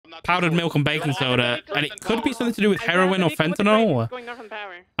powdered milk and baking soda, and it could be something to do with heroin or fentanyl.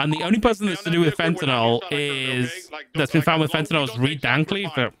 And the only person that's to do with fentanyl that's been found with fentanyl is Reed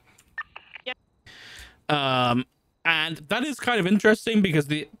Dankley. And that is kind of interesting because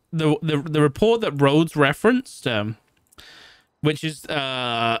the report that Rhodes referenced, which is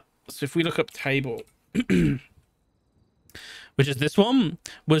so if we look up table, which is this one,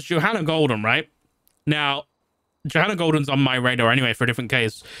 was Johanna Golden, right? Now, Johanna Golden's on my radar anyway for a different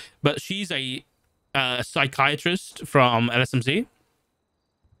case, but she's a psychiatrist from LSMC.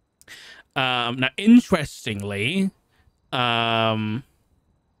 Now, interestingly, hold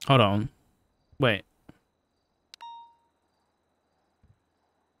on, wait.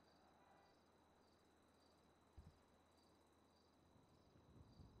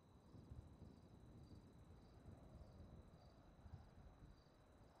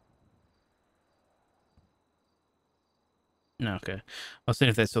 Okay, I'll see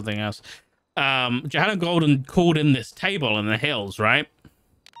if there's something else. Johanna Golden called in this table in the hills, right?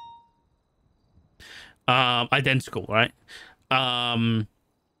 Identical, right? But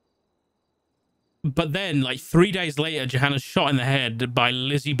then, like 3 days later, Johanna's shot in the head by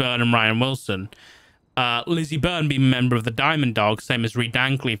Lizzie Byrne and Ryan Wilson. Lizzie Byrne being a member of the Diamond Dogs, same as Reed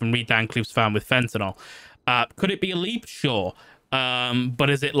Dankleaf, and Reed Dankleaf was found with fentanyl. Could it be a leap? Sure. But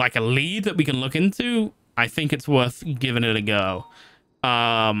is it like a lead that we can look into? I think it's worth giving it a go.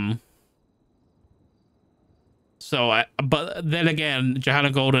 But then again,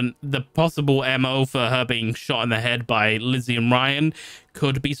 Johanna Golden, the possible MO for her being shot in the head by Lizzie and Ryan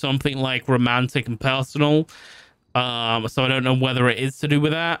could be something like romantic and personal. So I don't know whether it is to do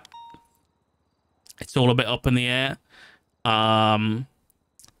with that. It's all a bit up in the air. But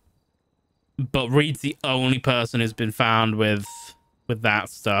Reed's the only person who's been found with that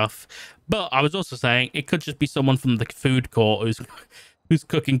stuff. But I was also saying it could just be someone from the food court who's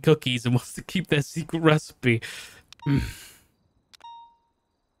cooking cookies and wants to keep their secret recipe.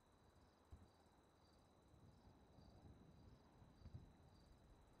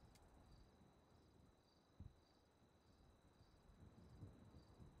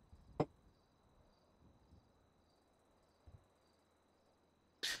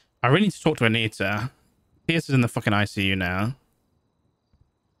 I really need to talk to Anita. Pierce is in the fucking ICU now.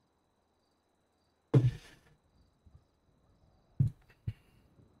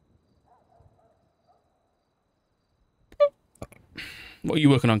 What are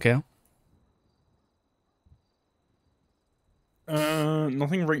you working on, Kale?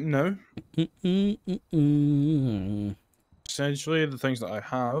 Nothing right now. Essentially, the things that I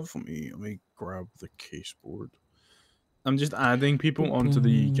have. Let me grab the case board. I'm just adding people onto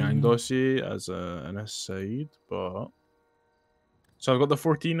the gang dossier as an aside, but so I've got the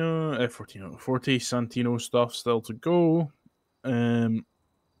Forte Santino stuff still to go, and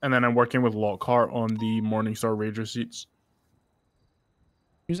then I'm working with Lockhart on the Morningstar Rage receipts.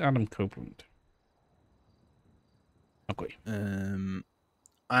 Who's Adam Copeland? Okay.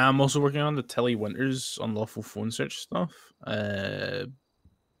 I am also working on the Telly Winters unlawful phone search stuff. That's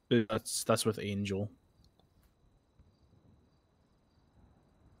with Angel.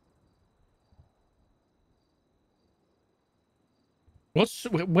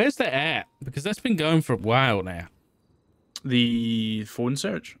 Where's that at? Because that's been going for a while now. The phone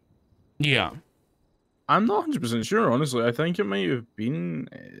search? Yeah. I'm not 100% sure, honestly. I think it might have been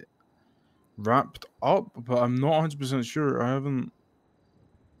wrapped up, but I'm not 100% sure. I haven't.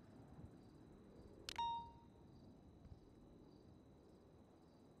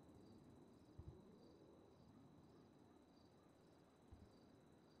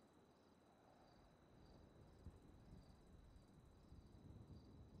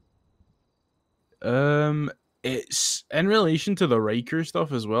 It's in relation to the Riker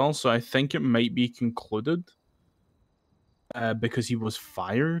stuff as well, so I think it might be concluded because he was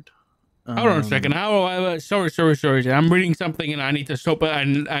fired. Hold on a second. Sorry. I'm reading something and I need to stop it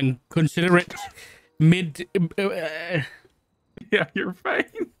and consider it mid. Yeah, you're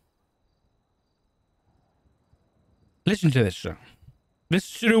fine. Listen to this, sir. This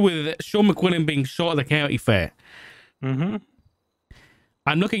is to do with Sean McQuillan being shot at the county fair. Mm-hmm.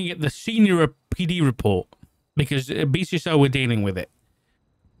 I'm looking at the senior PD report because BCSO were dealing with it.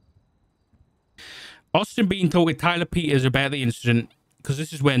 Austin Bean told with Tyler Peters about the incident because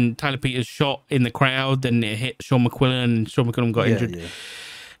this is when Tyler Peters shot in the crowd and it hit Sean McQuillan and Sean McQuillan got injured. Yeah.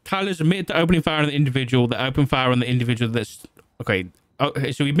 Tyler's admitted to opening fire on the individual that's... Okay,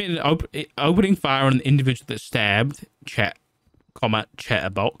 so he admitted opening fire on the individual that stabbed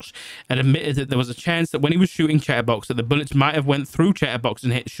Chatterbox, and admitted that there was a chance that when he was shooting Chatterbox that the bullets might have went through Chatterbox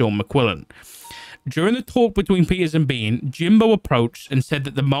and hit Sean McQuillan. During the talk between Peters and Bean, Jimbo approached and said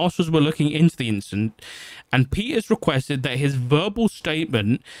that the marshals were looking into the incident, and Peters requested that his verbal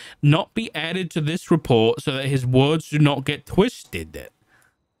statement not be added to this report so that his words do not get twisted.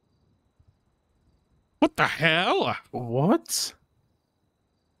 What the hell? What?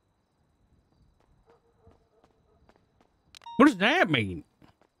 What does that mean?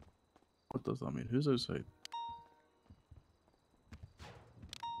 What does that mean? Who's outside?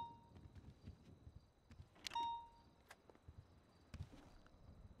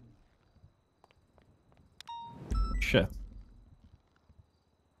 Shit.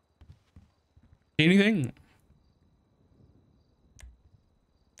 Anything?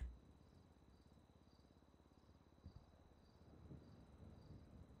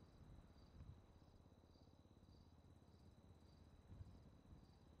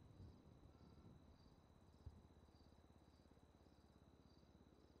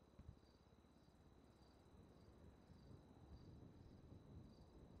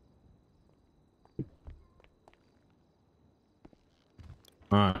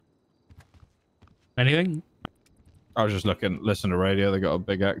 Alright. Anything? I was just listening to radio. They got a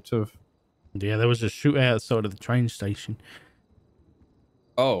big active. Yeah, there was a shootout outside of the train station.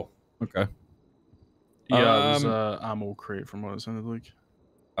 Oh, okay. Yeah, it was ammo crate from what it sounded like.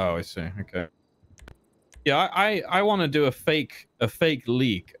 Oh, I see. Okay. Yeah, I want to do a fake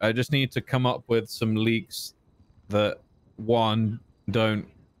leak. I just need to come up with some leaks that one don't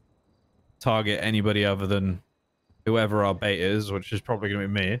target anybody other than whoever our bait is, which is probably gonna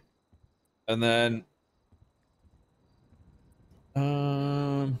be me. And then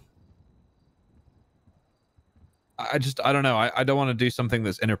I don't know. I don't want to do something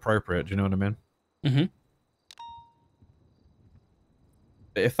that's inappropriate. Do you know what I mean? Mm-hmm.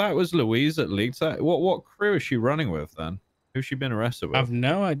 If that was Louise that leaked that, what crew is she running with then? Who's she been arrested with? I've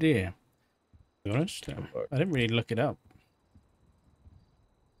no idea. To be honest, I didn't really look it up.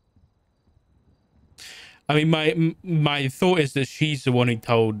 I mean, my thought is that she's the one who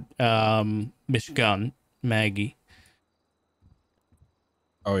told Miss Gunn, Maggie.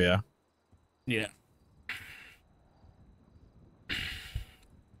 Oh yeah. Yeah.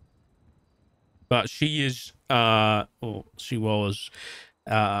 But she is, or she was,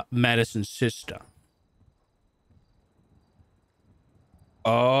 Madison's sister.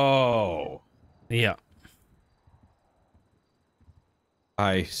 Oh. Yeah.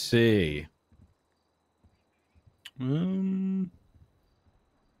 I see.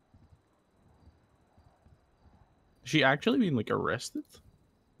 She actually been like arrested?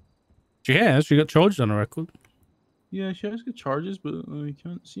 She has. She got charged on her record. Yeah, she has got charges, but I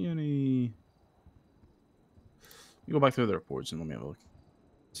can't see any. You go back through the reports and let me have a look.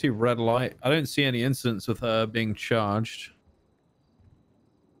 See red light. I don't see any incidents with her being charged.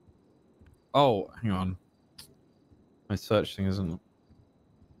 Oh, hang on. My search thing isn't.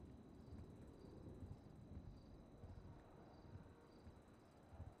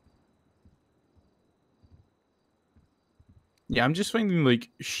 Yeah, I'm just finding like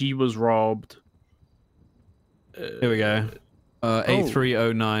she was robbed. Here we go.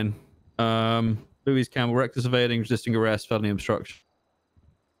 8309. Louise Campbell, reckless evading, resisting arrest, felony obstruction.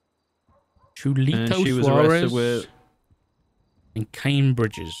 Chulito And she was Suarez arrested with and Kane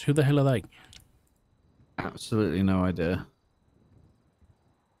Bridges. Who the hell are they? absolutely no idea.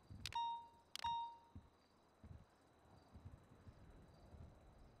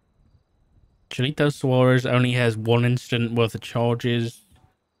 Chulito Suarez only has one incident worth of charges.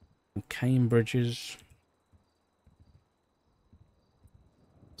 Kane Bridges.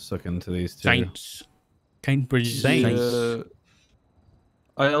 Stuck into these two. Saints. Kane Bridges. Saints.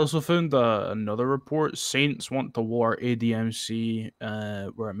 I also found another report. Saints want to war ADMC,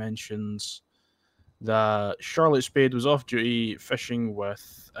 where it mentions that Charlotte Spade was off duty fishing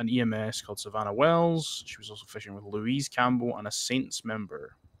with an EMS called Savannah Wells. She was also fishing with Louise Campbell and a Saints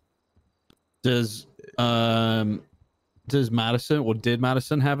member. Does Madison, or did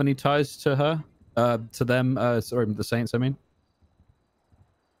Madison have any ties to her? To them? Sorry, the Saints, I mean.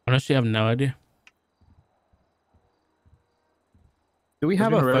 Honestly, I have no idea. Do we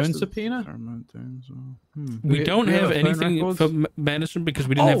have a phone arrested. subpoena? We don't we have have a phone anything records? for Madison because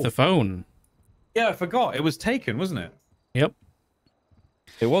we didn't have Oh. the phone. Yeah, I forgot. It was taken, wasn't it? Yep.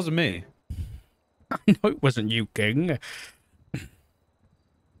 It wasn't me. No, it wasn't you, King.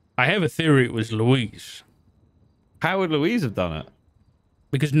 I have a theory it was Louise. How would Louise have done it?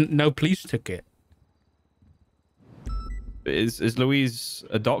 Because no police took it. Is Louise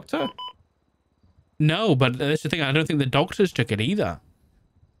a doctor? No, but that's the thing. I don't think the doctors took it either.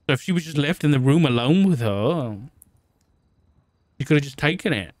 So if she was just left in the room alone with her, she could have just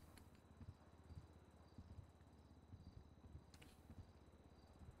taken it.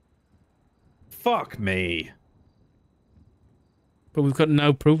 fuck me. But we've got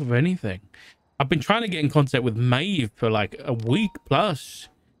no proof of anything. I've been trying to get in contact with Maeve for like a week plus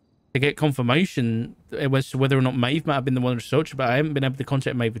to get confirmation as to whether or not Maeve might have been the one to search, but I haven't been able to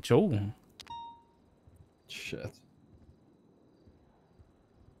contact Maeve at all. Shit.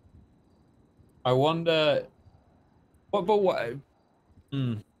 I wonder. What?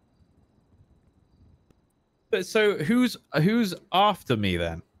 Hmm. But so who's after me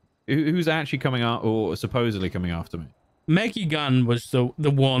then? Who's actually coming out or supposedly coming after me? Maggie Gunn was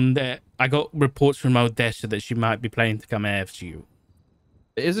the one that I got reports from Odessa that she might be planning to come after you.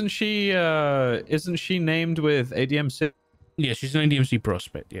 Isn't she named with ADMC? Yeah, she's an ADMC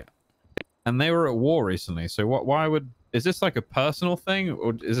prospect, yeah. And they were at war recently, so why would, is this like a personal thing,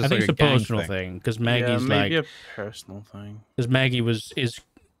 or is this I think like it's a personal thing because Maggie's maybe like a personal thing. because Maggie was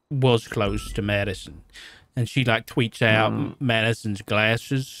close to Madison, and she like tweets out Madison's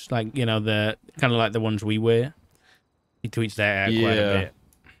glasses, like, you know, the kind of like the ones we wear. He tweets that out quite a bit.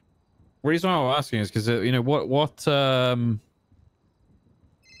 The reason why I'm asking is because you know what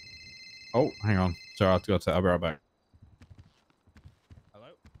oh, hang on, sorry, I have to go. I'll be right back. Hello.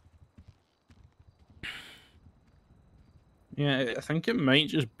 Yeah, I think it might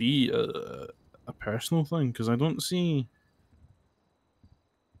just be a personal thing because I don't see.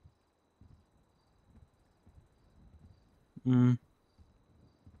 In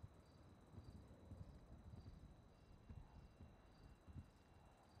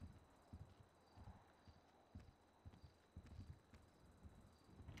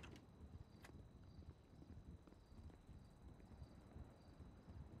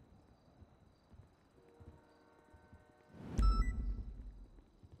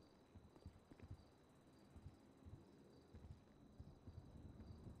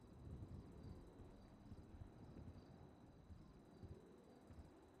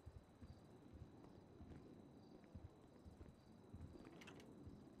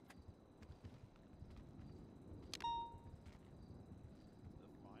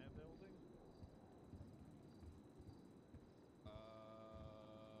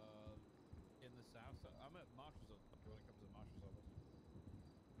the south, I'm at Marshall's office. You want to come to the Marshall's office?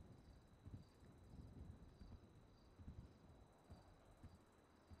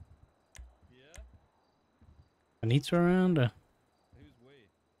 Yeah. Anita around? Who's we?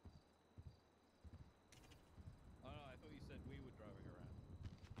 Oh no, I thought you said we were driving around.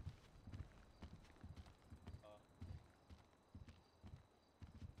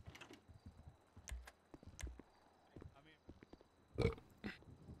 I mean, but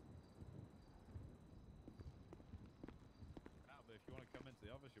if you want to come into the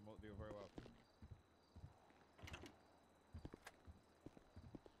office, you're very welcome.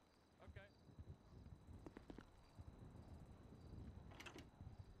 Okay.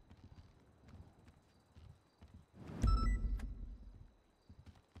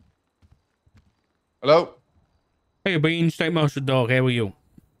 Hello? Hey, Bean, State Marshal Dog, how are you?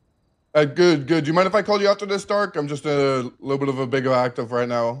 Good. Do you mind if I call you after this, Dark? I'm just a little bit of a bigger active right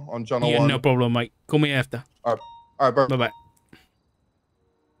now on channel 1. No problem, mate. Call me after. All right, bye. Bye-bye.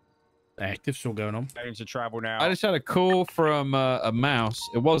 Active still going on. I need to travel now. I just had a call from a mouse.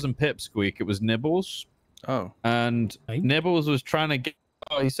 It wasn't Pipsqueak, it was Nibbles. Oh. And Hey? Nibbles was trying to get.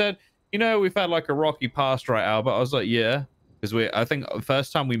 Oh, he said, you know, we've had like a rocky past, right, Albert? I was like, yeah. Because I think the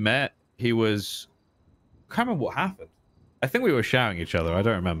first time we met, he was. I can't remember what happened. I think we were shouting at each other. I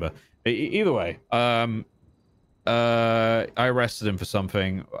don't remember. Either way, I arrested him for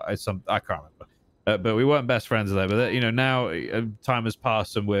something. I can't remember. But we weren't best friends there. But you know, now time has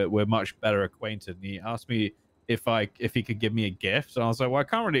passed and we're much better acquainted. And he asked me if he could give me a gift, and I was like, well, I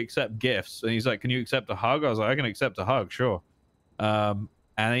can't really accept gifts. And he's like, can you accept a hug? I was like, I can accept a hug, sure. And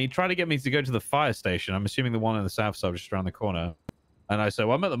he tried to get me to go to the fire station. I'm assuming the one in the south side, just around the corner. And I said,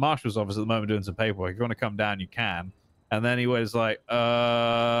 well, I'm at the marshal's office at the moment doing some paperwork. If you want to come down, you can. And then he was like,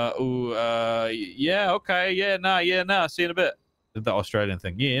 yeah, okay, yeah, nah, see you in a bit. Did that Australian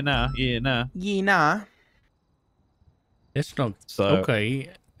thing. Yeah, nah. It's not So, okay.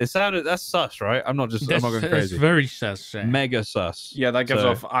 It sounded, that's sus, right? I'm not going crazy. That's very sus. Mega sus. Yeah, that gives So-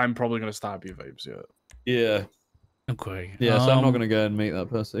 off I'm probably going to stab you vibes, yeah. Yeah. Okay. Yeah, so I'm not going to go and meet that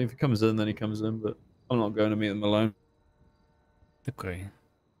person. If he comes in, then he comes in, but I'm not going to meet them alone. Okay.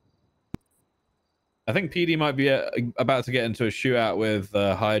 I think PD might be about to get into a shootout with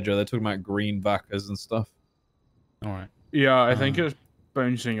Hydra. They're talking about green Vaccas and stuff. All right. Yeah, I think it's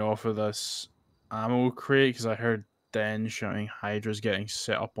bouncing off of this ammo crate because I heard Den shouting Hydra's getting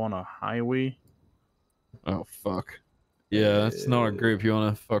set up on a highway. Oh, fuck. Yeah, that's not a group you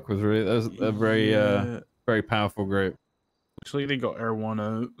want to fuck with, really. That's a very, very powerful group. Looks like they got R1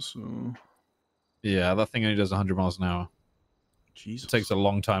 out, so... Yeah, that thing only does 100 miles an hour. Jesus. It takes a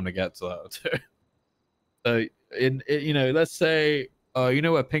long time to get to that too. So you know, let's say you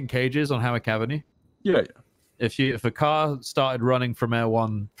know where Pink Cage is on Hammock Avenue? Yeah. If a car started running from Air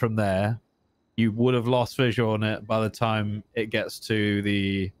 1 from there, you would have lost visual on it by the time it gets to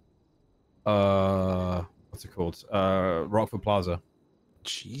the what's it called? Rockford Plaza.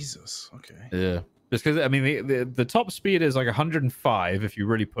 Jesus. Okay. Yeah. Just because I mean the top speed is like 105 if you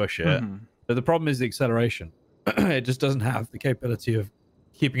really push it. Mhm. But the problem is the acceleration. It just doesn't have the capability of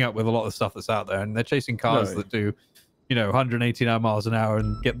keeping up with a lot of the stuff that's out there. And they're chasing cars that do, you know, 189 miles an hour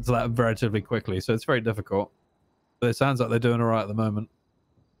and get to that relatively quickly. So it's very difficult. But it sounds like they're doing all right at the moment.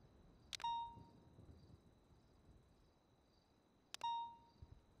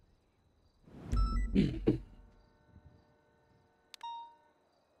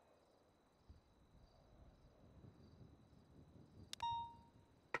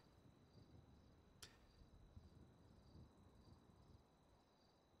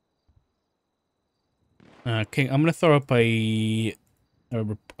 King, I'm gonna throw up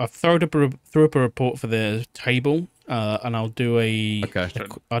I've thrown up a report for the table, and I'll do an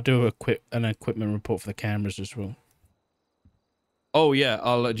equipment report for the cameras as well. Oh yeah,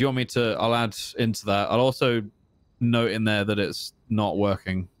 do you want me to? I'll add into that. I'll also note in there that it's not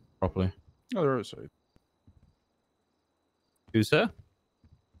working properly. Oh, they're outside. Who's there?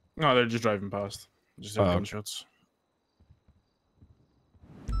 No, they're just driving past. Just have Oh. gunshots.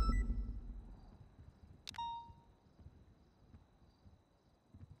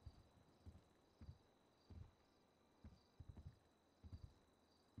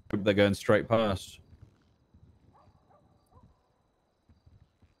 They're going straight past.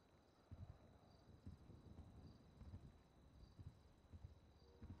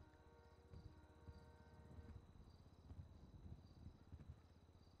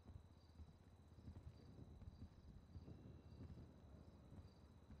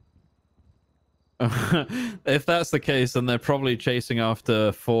 If that's the case, then they're probably chasing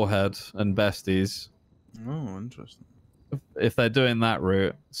after Forehead and Besties. Oh, interesting. If they're doing that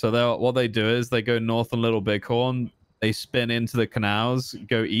route. So what they do is they go north on Little Bighorn, they spin into the canals,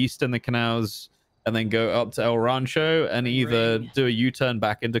 go east in the canals, and then go up to El Rancho and either do a U-turn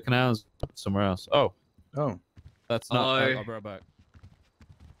back into canals or somewhere else. Oh. Oh. That's not... I'll be right back.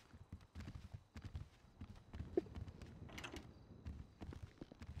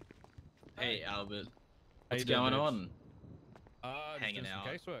 Hey, Albert. How What's you doing, going dudes? on? Hanging just out.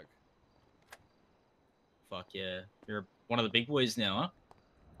 doing some casework. Fuck yeah. You're one of the big boys now,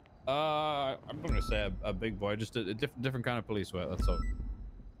 huh? I'm not gonna say a big boy, just a different kind of police work. That's all.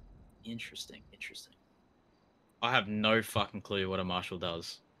 Interesting. I have no fucking clue what a marshal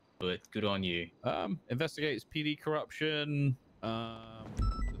does, but good on you. Investigates PD corruption. What the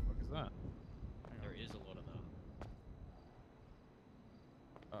fuck is that? There is a lot of that.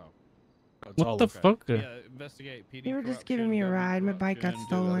 Oh. What the fuck? Yeah, investigate PD They were just corruption, giving me a government ride. My bike got corruption,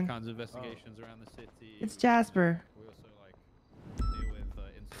 do other stolen. kinds of investigations around the city. It's Jasper. We also like deal with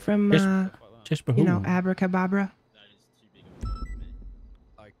From, Jasper you who? know, Abracababra. That is too big of a word for me.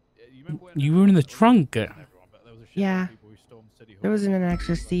 Like, you remember when You were in the trunk. Yeah. There was in an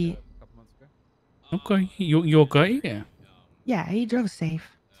extra seat. Okay, you okay? Yeah. Yeah, he drove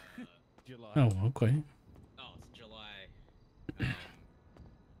safe. Oh, okay. Oh, it's July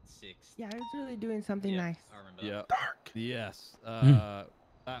 6th. Yeah, I was really doing something Yeah, nice. I remember Yeah. that. Dark. Yes. That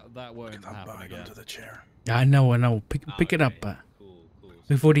won't Get that happen bag again. under the chair. I know. Pick it up. Okay, Cool.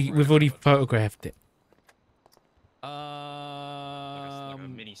 We've already photographed it. Like a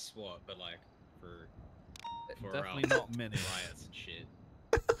mini SWAT, but like for Definitely not mini. riots and shit.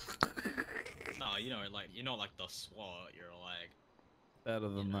 No, you know, like you're not like the SWAT. You're like Better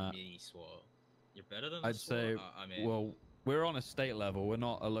than that. mini SWAT. You're better than the I'd SWAT. say. I mean, Well, we're on a state level. We're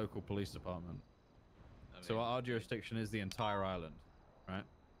not a local police department. So our jurisdiction is the entire island, right?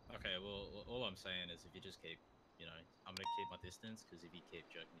 Okay, well, all I'm saying is if you just keep, you know, I'm gonna keep my distance because if you keep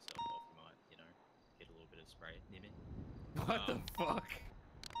jerking yourself off, you might, you know, get a little bit of spray near me. What the fuck?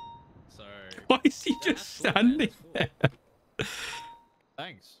 So. Why is he Yeah, just that's cool, man, standing that's there? cool.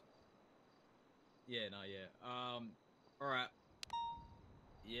 Thanks. Yeah, no, yeah. All right.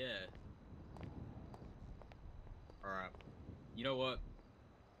 Yeah. All right. You know what?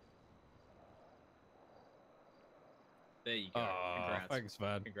 There you go. Congrats. Thanks,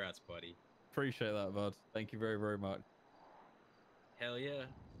 man. Congrats, buddy. Appreciate that, bud. Thank you very, very much. Hell yeah.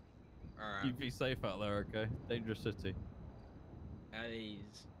 All right. You be safe out there, okay? Dangerous city. At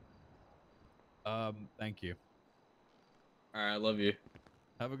ease. Thank you. All right, love you.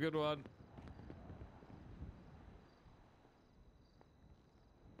 Have a good one.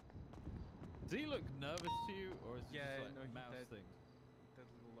 Does he look nervous to you, or is he Yeah, just like no, he mouse did. things? Did a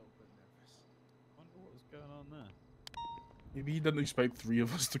little bit nervous. Wonder what was going on there. Maybe he didn't expect 3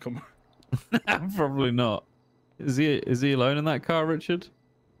 of us to come. Probably not. Is he alone in that car, Richard?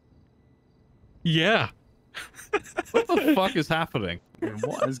 Yeah. What the fuck is happening? Man,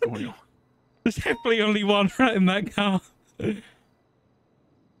 what is going on? There's definitely only one rat in that car.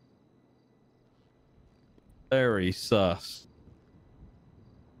 Very sus.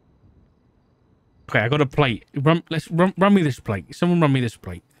 Okay, I got a plate. Let's run me this plate. Someone run me this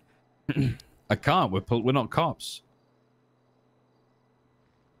plate. I can't. We're not cops.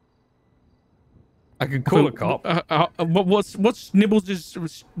 I can call a cop. What's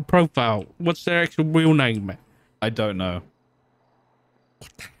Nibbles' profile? What's their actual real name? I don't know.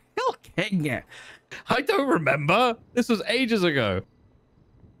 Hell, Kenya. I don't remember. This was ages ago.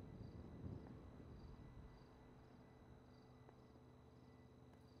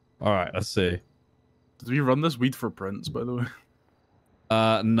 All right, let's see. Did we run this weed for prints, by the way?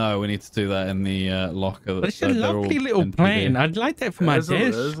 No, we need to do that in the locker. It's a lovely little plant. I'd like that for my It is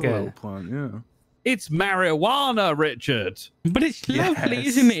desk. a little plant, yeah. It's marijuana, Richard. But it's lovely, Yes.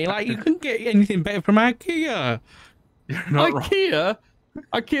 isn't it? Like, you couldn't get anything better from IKEA. You're not wrong. IKEA?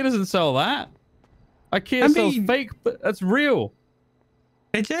 IKEA doesn't sell that. IKEA sells fake, but that's real.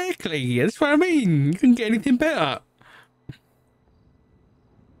 Exactly. That's what I mean. You couldn't get anything better.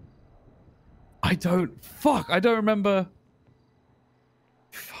 I don't remember.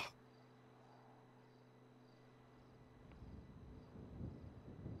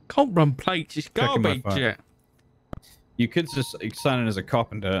 Can't run plates. It's Checking my garbage. phone. You could just sign in as a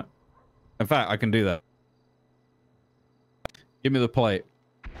cop and do it. In fact, I can do that. Give me the plate.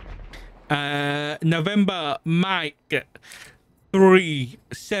 November Mike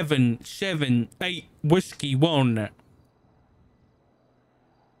 3778 Whiskey 1.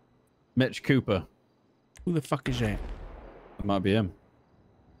 Mitch Cooper. Who the fuck is that? That might be him.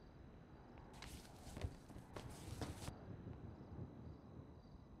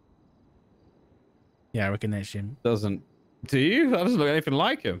 Yeah, I reckon that's him. Doesn't. Do you? That doesn't look anything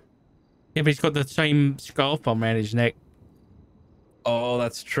like him. Yeah, but he's got the same scarf on around his neck. Oh,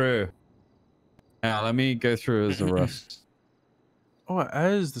 that's true. Now, let me go through his arrest. Oh, it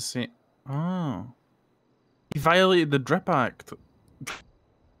is the same. Oh. He violated the Drip Act.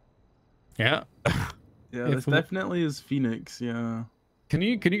 Yeah. Yeah, If it's we- definitely his Phoenix, yeah. Can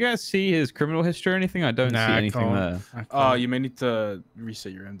you guys see his criminal history or anything? I don't see anything there. Oh, you may need to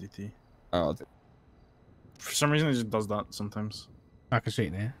reset your MDT. Oh, For some reason, it just does that sometimes. I can see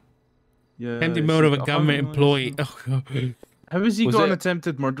it there. Yeah. Attempted it's murder of like a government 100 employee. million. Oh, God. How has he Was got an it-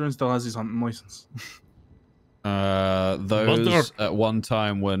 attempted murder and still has his hunting license? Those at one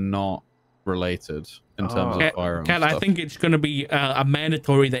time were not related in terms Oh. of firearms. Cat, I stuff. think it's going to be a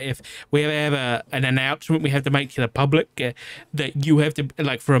mandatory that if we ever have an announcement we have to make to the public, that you have to,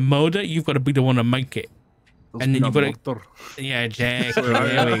 like, for a murder, you've got to be the one to make it. There's And then been you a gotta- murder. Yeah, Jack.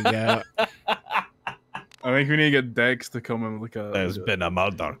 There we go. I think we need to get Dex to come in with like a. There's been a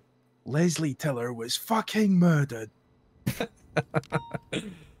murder. Leslie Tiller was fucking murdered.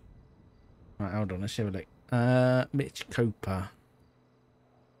 Right, hold on. Let's have a look. Mitch Cooper.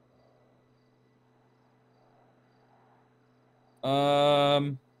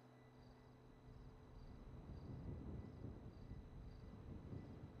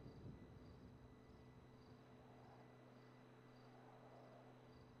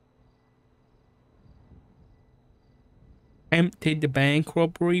 Emptied the bank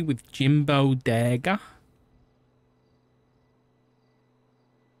robbery with Jimbo Dagger.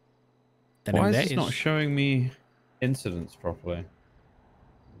 Don't know Why who is that this not showing me incidents properly?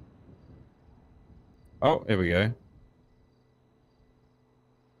 Oh, here we go.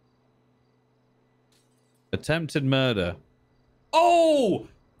 Attempted murder. Oh!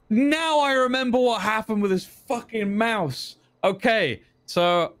 Now I remember what happened with his fucking mouse. Okay,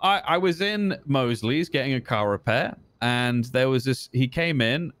 so I was in Mosley's getting a car repair, and there was this. He came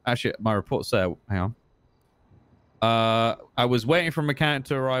in. Actually, my report's there. Hang on. I was waiting for a mechanic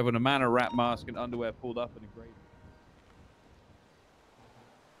to arrive when a man in a rat mask and underwear pulled up and engraved.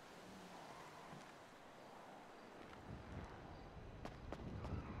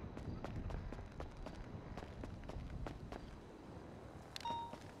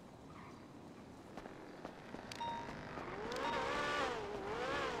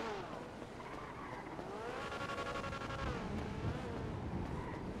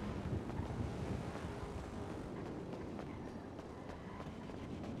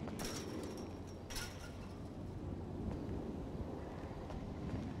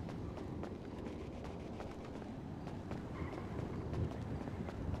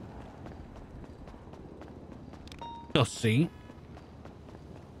 Just see.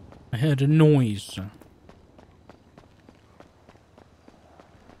 I heard a noise. Man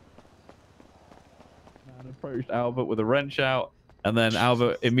approached Albert with a wrench out, and then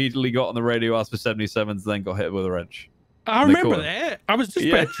Albert immediately got on the radio, asked for 77s, then got hit with a wrench. I remember that. I was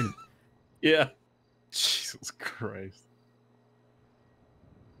dispatching. Yeah. Jesus Christ.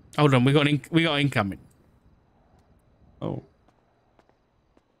 Hold on, we got incoming. Oh.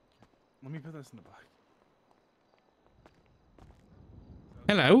 Let me put this in the back.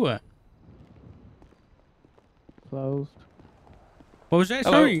 Hello. Closed. What was that?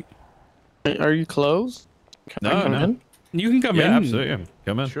 Hello. Sorry. Are you closed? Can I come in? You can come in. Yeah, absolutely.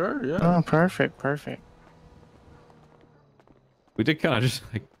 Come in. Sure, yeah. Oh, perfect, perfect. We did kind of just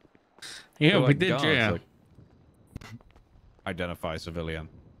like... Yeah, feel we like did, guards, yeah. like, identify civilian.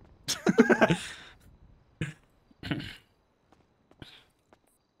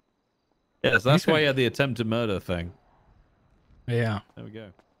 Yes, that's why you had the attempted murder thing. Yeah. There we go.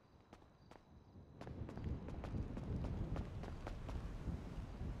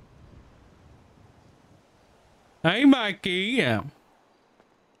 Hey, Mikey. Yeah.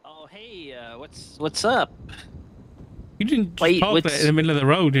 Oh, hey, what's up? You didn't just Wait, park that in the middle of the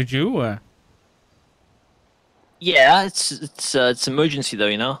road, did you? Yeah, it's emergency though,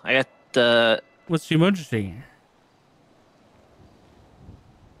 you know. I got What's the emergency?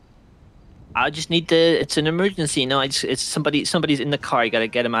 I just need the. It's an emergency, you know. It's somebody's in the car. You gotta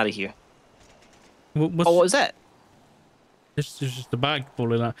get him out of here. What's, Oh, what was that? This is just a bag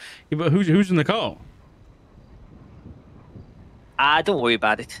falling out. Yeah, but who's in the car? Don't worry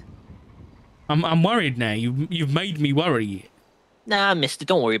about it. I'm worried now. You've made me worry. Nah, mister,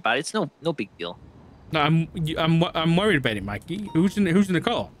 don't worry about it. It's no big deal. No, I'm worried about it, Mikey. Who's in the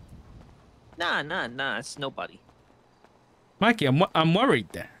car? Nah, it's nobody. Mikey, I'm worried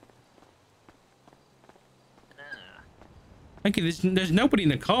there. Mikey, there's nobody in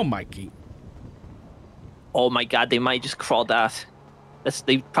the car, Mikey. Oh my God, they might just crawled out.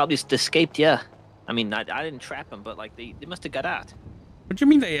 They probably just escaped. Yeah, I mean, I didn't trap them, but like they must have got out. What do you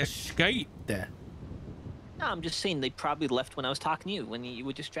mean they escaped there? No, I'm just saying they probably left when I was talking to you when you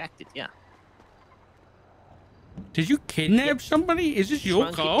were distracted. Yeah. Did you kidnap somebody? Is this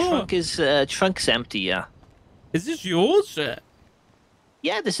your car? Trunk's empty. Yeah. Is this yours?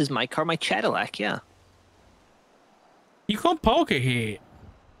 Yeah, this is my car, my Cadillac. Yeah. You can't park it here.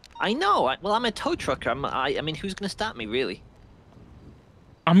 I know. Well, I'm a tow trucker. I mean, who's gonna stop me, really?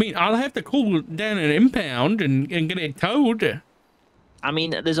 I mean, I'll have to call down an impound and get it towed. I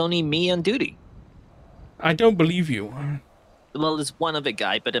mean, there's only me on duty. I don't believe you. Well, there's one other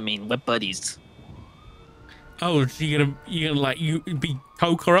guy, but I mean, we're buddies. Oh, so you're gonna like be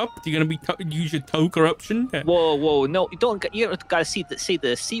tow corrupt? You're gonna use your tow corruption? Whoa, no, you don't gotta say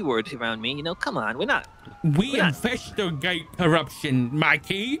the C word around me. You know, come on, we're not. We investigate corruption,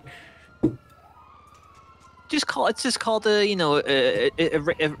 Mikey. It's just called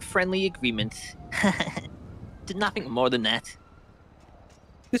a friendly agreement. Nothing more than that.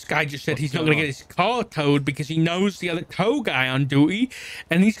 This guy just said he's not going to get his car towed because he knows the other tow guy on duty,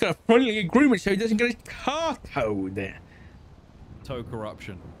 and he's got a friendly agreement so he doesn't get his car towed. Tow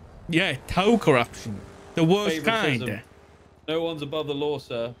corruption. Yeah, tow corruption. The worst Favoritism. kind. No one's above the law,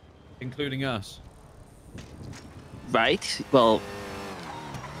 sir, including us. Right? Well,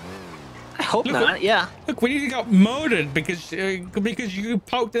 I hope not. Yeah. Look, we got murdered because you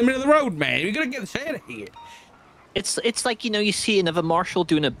parked in the middle of the road, man. We got to get this out of here. It's like, you know, you see another marshal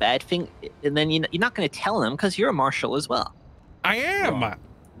doing a bad thing, and then you're not going to tell him because you're a marshal as well. I am. Right.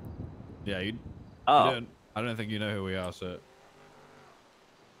 Yeah, Oh. I don't think you know who we are, sir.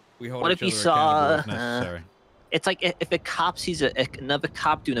 We hold What each if you other saw? accountable if necessary. It's like if a cop sees another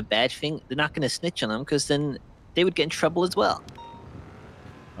cop doing a bad thing, they're not going to snitch on him because then they would get in trouble as well.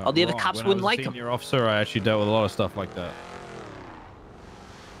 All the other cops when wouldn't I was like a him. senior officer, I actually dealt with a lot of stuff like that.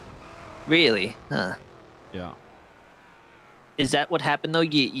 Really? Huh. Yeah. Is that what happened though?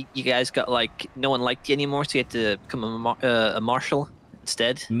 You guys got like no one liked you anymore, so you had to become a marshal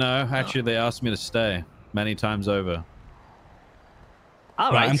instead? No, actually, they asked me to stay many times over.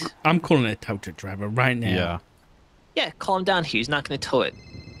 All right. I'm calling a tow truck driver right now. Yeah. Yeah, call him down here. He's not going to tow it.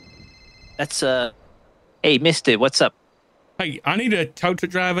 That's Hey, mister, what's up? Hey, I need a tow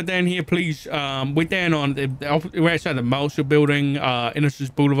truck driver down here, please. We're down on we're outside the Marshall Building,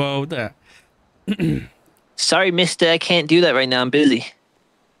 Innocence Boulevard. There. Sorry, mister, I can't do that right now. I'm busy.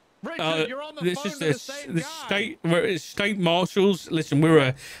 Richard, you're on the This phone is to the same guy. we're state marshals. Listen,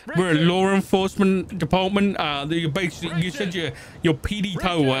 we're a law enforcement department. You basically you said your PD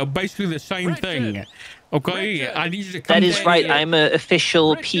tow, basically the same thing. Okay, I need you to come That is down right. here. I'm an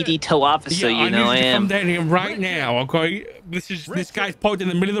official PD tow officer. Yeah, You know, I need you to come am. down here right now, okay? This guy's parked in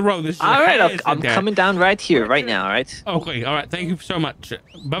the middle of the road. This is All right, I'm there. coming down right here, right now. All right. Okay, all right. Thank you so much.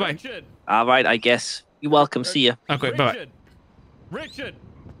 Bye bye. All right, I guess. You're welcome. See ya. Okay, bye bye. Richard.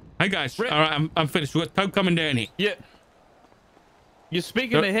 Hey guys, all right, I'm finished. We got Pope coming down here. Yeah. You're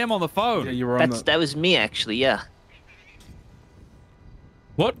speaking to him on the phone. Yeah, you were on That was me actually. Yeah.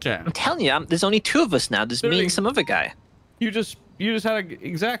 What? I'm telling you, there's only 2 of us now. There's me and some other guy. You just had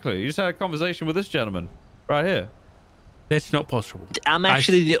you just had a conversation with this gentleman right here. That's not possible. I'm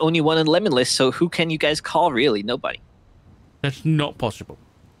actually the only one on the lemon list. So who can you guys call? Really, nobody. That's not possible.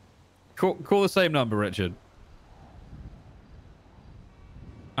 Call the same number, Richard.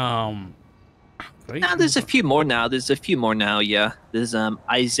 Now there's a few more now. Yeah. There's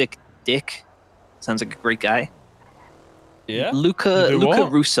Isaac Dick. Sounds like a great guy. Yeah. Luca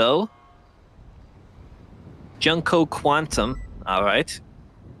what? Russo. Junko Quantum. All right.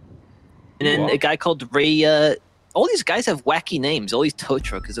 And then a guy called Ray. All these guys have wacky names. All these tow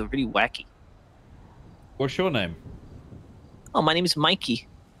truckers are really wacky. What's your name? Oh, my name is Mikey.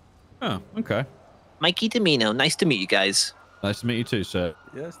 Oh, okay. Mikey Domino. Nice to meet you guys. Nice to meet you too, sir.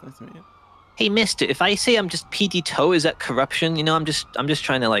 Yes, nice to meet you. Hey, mister, if I say I'm just PD Tow, is that corruption? You know, I'm just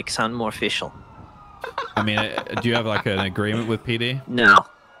trying to like sound more official. I mean, do you have like an agreement with PD? No,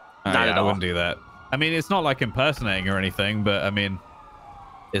 Not at I all. wouldn't do that. I mean, it's not like impersonating or anything, but I mean,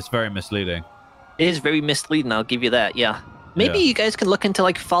 it's very misleading. It is very misleading, I'll give you that, yeah. Maybe Yeah. you guys can look into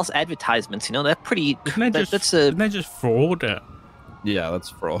like false advertisements, you know, that's pretty Isn't that just fraud? Yeah, that's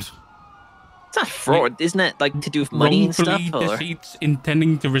fraud. It's not fraud, isn't it? Like to do with money and stuff? Wrongfully Or... deceits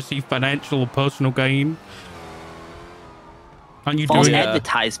intending to receive financial or personal gain. Aren't you False doing it?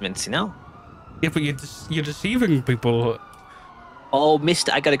 advertisements, you know? Yeah, but you're deceiving people. Oh,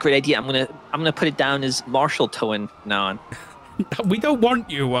 mister, I got a great idea. I'm gonna put it down as Marshall towing from now on. We don't want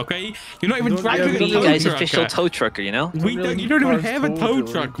you, okay? You're not even don't- I driving could a be tow you guys' truck. official tow trucker, you know? We really don't, you need don't even cars have a towed, tow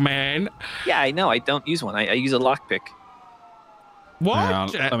really. truck, man. Yeah, I know. I don't use one. I use a lockpick. What? Hang on,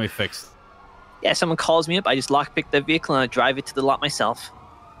 let me fix. Yeah, someone calls me up. I just lockpick their vehicle and I drive it to the lot myself.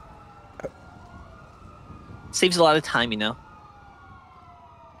 Saves a lot of time, you know.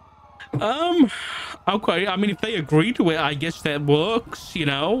 Okay. I mean, if they agree to it, I guess that works. You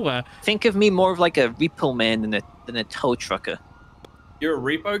know. Think of me more of like a repo man than a tow trucker. You're a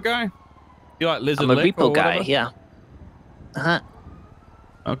repo guy? You like lizard I'm a lick or repo guy, whatever? yeah. Uh-huh.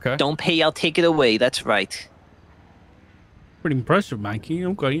 Okay. Don't pay, I'll take it away. That's right. Pretty impressive, Mikey.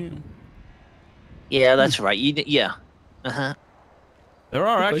 Okay. Yeah, that's right. Yeah. Uh-huh. There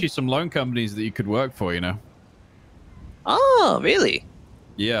are Okay. actually some loan companies that you could work for, you know. Oh, really?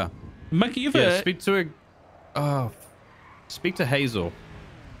 Yeah. Mikey, you've Yeah. Speak to Hazel.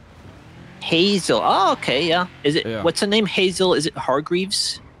 Hazel. Oh, okay, yeah. Is it? Yeah. What's her name? Hazel? Is it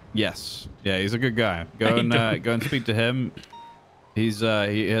Hargreaves? Yes. Yeah, he's a good guy. Go How you and doing? go and speak to him. He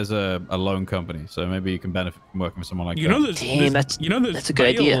has a loan company, so maybe you can benefit from working with someone like You that. know, there's Damn, there's that's a good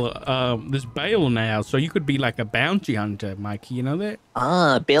idea. There's bail now, so you could be like a bounty hunter, Mikey. You know that?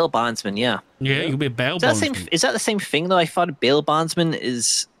 Ah, bail bondsman. Yeah. Yeah, you could be a bail Is that, bondsman. is that the same thing though? I thought a bail bondsman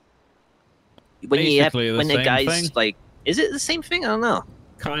is when Basically the when the same guy's thing. like. Is it the same thing? I don't know.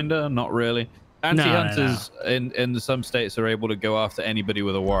 Kinda, not really. no, Anti-hunters in some states are able to go after anybody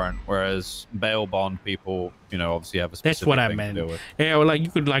with a warrant, whereas bail bond people, you know, obviously have a specific That's what I thing to meant. deal with. Yeah, or like you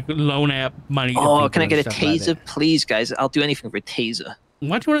could like loan out money. To Oh, people can I and get a stuff like taser, that. please, guys? I'll do anything for a taser.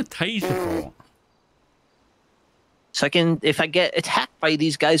 What do you want a taser for? So I can, if I get attacked by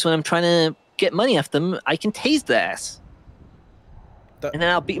these guys when I'm trying to get money off them, I can tase their ass. That- And then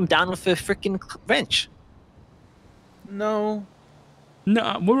I'll beat them down with a freaking wrench. No.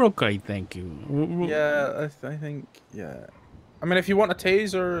 No, we're okay, thank you. Yeah, I think, yeah. I mean, if you want a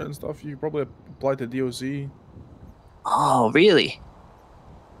taser and stuff, you probably apply to DOC. Oh, really?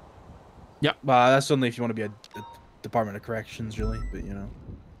 But that's only if you want to be a Department of Corrections, really. But you know.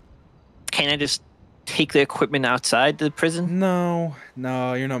 Can I just take the equipment outside the prison? No,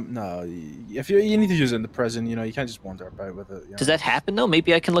 you're not. No, if you need to use it in the prison, you know, you can't just wander about with it. You Does know? that happen though?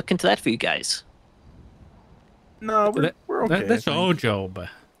 Maybe I can look into that for you guys. No, we're okay. That's I think. our job.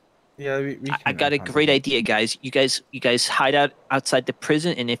 Yeah, we I can, got a great idea, guys. You guys hide out outside the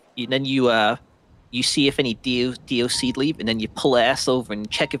prison, and then you see if any DOC leave, and then you pull their ass over and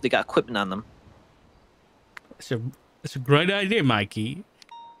check if they got equipment on them. It's a great idea, Mikey.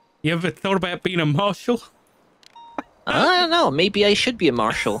 You ever thought about being a marshal? I don't know. Maybe I should be a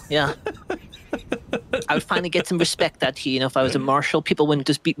marshal. Yeah. I would finally get some respect out here. You know, if I was a marshal, people wouldn't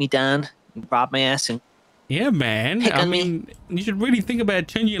just beat me down and rob my ass. And Yeah, man. Pick I on me. mean, you should really think about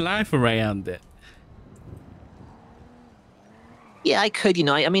changing your life around. Yeah, I could. You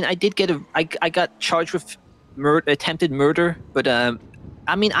know, I mean, I did get I got charged with attempted murder, but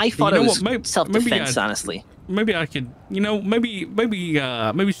I mean, I thought You know it what? was Maybe, self-defense, honestly. maybe I could. You know,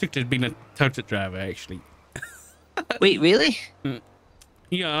 maybe stick to being a tow-truck driver. Actually. Wait, really?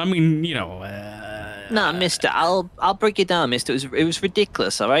 Yeah, I mean, you know. Nah, Mister, I'll break it down, Mister. It was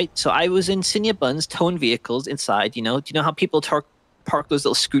ridiculous. All right, so I was in senior buns towing vehicles inside. You know, do you know how people park those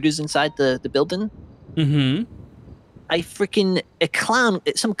little scooters inside the building? Mm-hmm. I freaking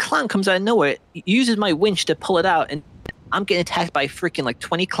some clown comes out of nowhere, uses my winch to pull it out, and I'm getting attacked by freaking like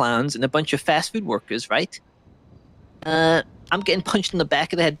 20 clowns and a bunch of fast food workers, right? I'm getting punched in the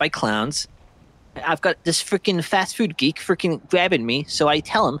back of the head by clowns. I've got this freaking fast food geek freaking grabbing me, so I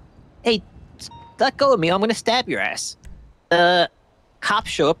tell him, "Hey, let go of me! I'm gonna stab your ass." Cops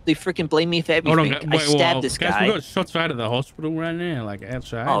show up. They freaking blame me for everything. I stabbed this guy. We got shots fired at the hospital right now, like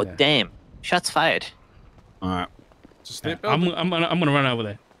outside. Oh damn! Shots fired. All right. Just I'm gonna run over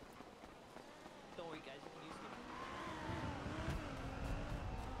there. Don't worry,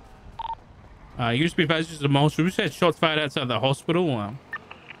 guys. You just be advised, just a monster. We said shots fired outside the hospital.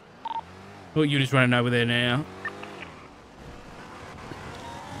 Oh, you just running over there now.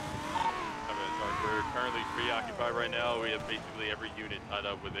 We're currently preoccupied right now. We have basically every unit tied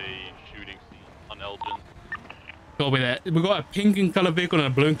up with a shooting scene on Elgin. Copy that. We got a pink and color vehicle and a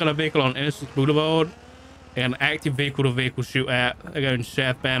blue and color vehicle on Innocence Boulevard. An active vehicle-to-vehicle shootout. They're going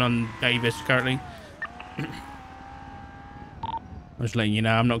southbound on Davis currently. I'm just letting you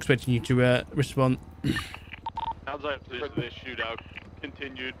know. I'm not expecting you to respond. Sounds like this shootout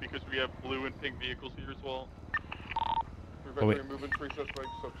continued because we have blue and pink vehicles here as well. We're moving 3 suspects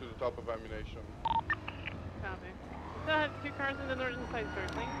up to the top of ammunition. Copy. Still have 2 cars in the northern side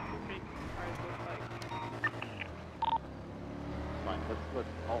circling. 3 cars looks like. Fine. Let's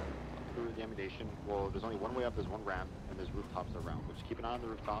all through the ammunition. Well, there's only one way up. There's one ramp, and there's rooftops around. But just keep an eye on the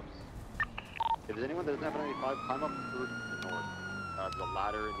rooftops. If there's anyone that doesn't have an 95, climb up through the north. There's a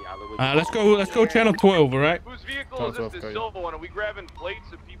ladder in the alleyway. Let's go channel 12, all right? Whose vehicle is this? The silver one. Are we grabbing plates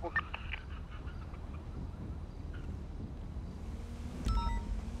and people?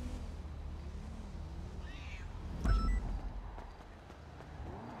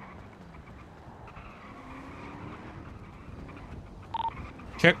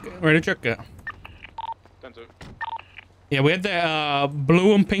 Ready to check it. Yeah, we had the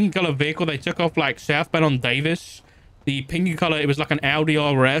blue and pink color vehicle. They took off like southbound on Davis. The pinky color, it was like an Audi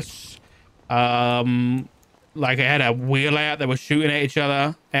RS. Like it had a wheel out. They were shooting at each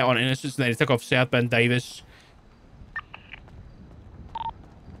other out on Innocence, and they took off southbound Davis.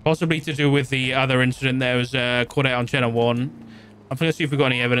 Possibly to do with the other incident that was caught out on channel 1. I'm gonna see if we've got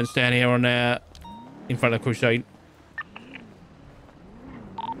any evidence down here on in front of Crusade.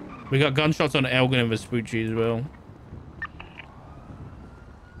 We got gunshots on Elgin and Vespucci as well.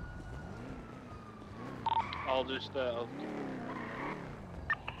 I'll just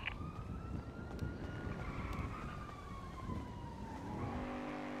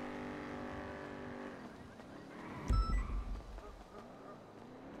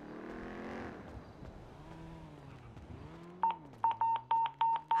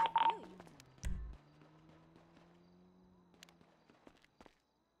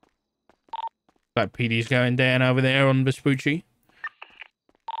Got PD's going down over there on Vespucci.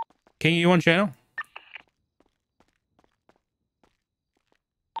 King, you on channel?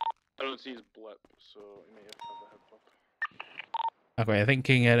 I don't see his blip, so he may have a head bump. Okay, I think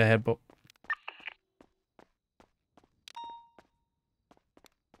King had a head bump.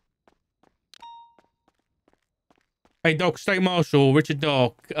 Hey, Doc, State Marshal, Richard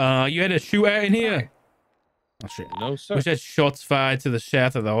Doc, you had a shootout in here? Oh, shit. No, sir. We said shots fired to the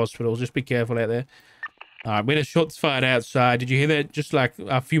south of the hospital. Just be careful out there. All right, we had shots fired outside. Did you hear that just like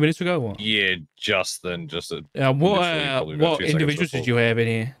a few minutes ago? Or? Yeah, just then. What individuals did you have in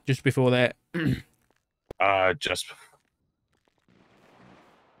here just before that? Just.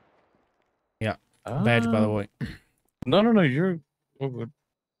 Yeah. Badge, by the way. No. You're all good.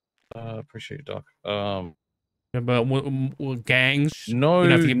 Appreciate it, Doc. But what gangs? No, you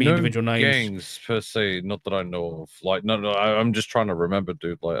don't have to give me no individual names. Gangs per se, not that I know of. Like, no, I'm just trying to remember,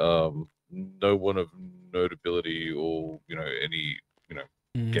 dude. Like, no one of notability or any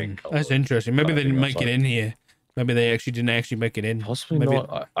gang color. That's interesting. Maybe they didn't make it in here. Maybe they actually didn't make it in. Possibly Maybe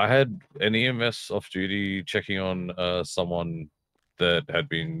not. I had an EMS off duty checking on someone that had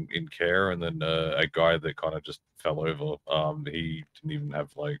been in care, and then a guy that kind of just fell over. He didn't even have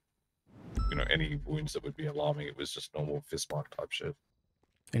like any wounds that would be alarming. It was just normal fist mark type shit.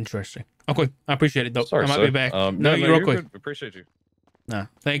 Interesting. Okay, I appreciate it, Doc. Sorry, I might sir. be back. No, you're okay. Good. Appreciate you. No,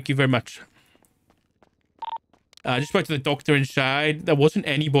 thank you very much. I just spoke to the doctor inside. There wasn't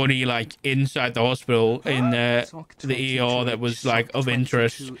anybody like inside the hospital in the ER that was like of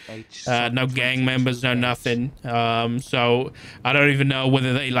interest. No gang members, no nothing. So I don't even know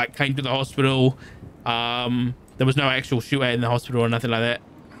whether they like came to the hospital. There was no actual shootout in the hospital or nothing like that.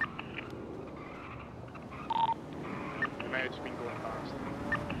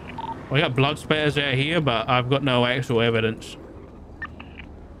 We got blood spatters out here, but I've got no actual evidence.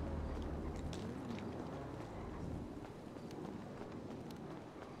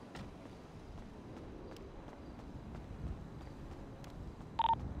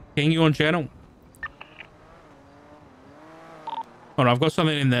 King, you on channel? Oh, no, I've got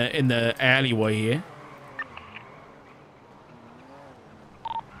something in the alleyway here.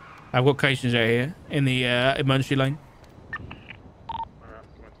 I've got cases out here in the emergency lane.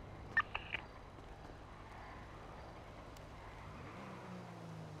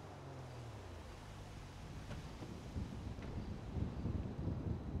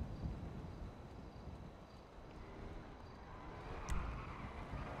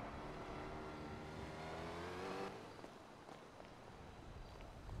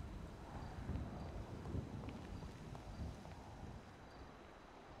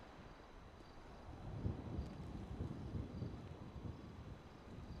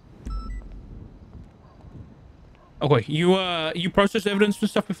 Okay, you processed evidence and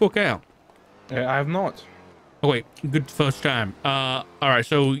stuff before, Cal? I have not. Okay, good first time. All right,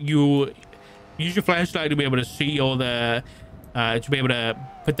 so you use your flashlight to be able to see all the, to be able to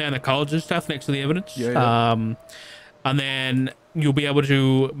put down the cards and stuff next to the evidence. Yeah. And then you'll be able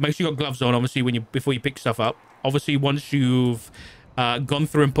to make sure you got gloves on, obviously, before you pick stuff up. Obviously, once you've gone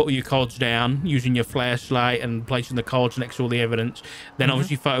through and put all your cards down using your flashlight and placing the cards next to all the evidence, then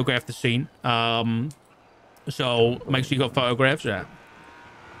obviously photograph the scene. So make sure you got photographs. Yeah.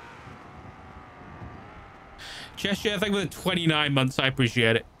 Chester, I think with the 29 months, I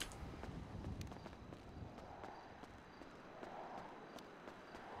appreciate it.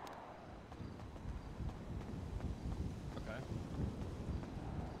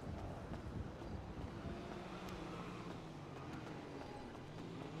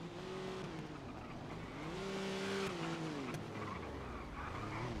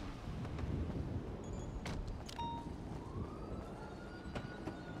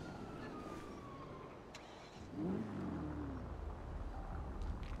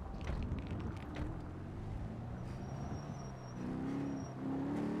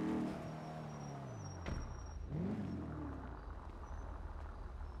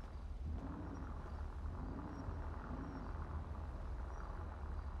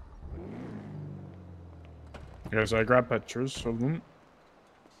 Okay, so I grab pictures of them.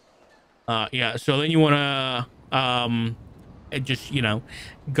 Yeah, so then you want to just, you know,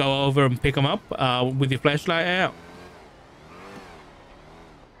 go over and pick them up with your flashlight out.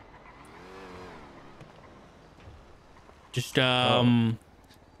 Just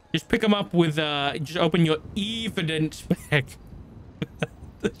pick them up with just open your evidence bag.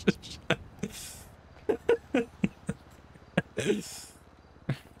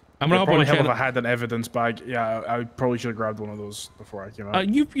 I'm gonna probably hop on hell if I had an evidence bag. Yeah, I probably should have grabbed one of those before I came out.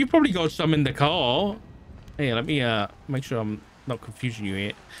 You probably got some in the car. Hey, let me make sure I'm not confusing you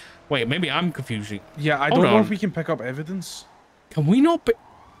here. Wait, maybe I'm confusing. Yeah, I don't know if we can pick up evidence. Can we not?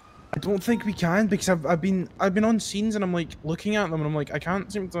 I don't think we can because I've been on scenes and I'm like looking at them and I'm like I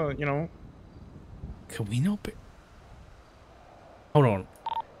can't seem to, you know. Can we not? Hold on,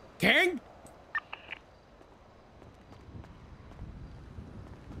 King.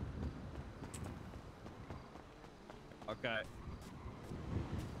 Okay.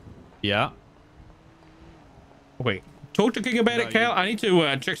 Yeah. Wait, talk to King about it, Cal. I need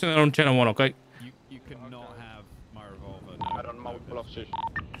to check something on channel 1, okay? You cannot have my revolver. No, I don't know multiple officers.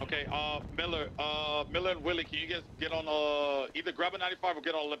 Okay, Miller and Willie, can you guys get on either grab a 95 or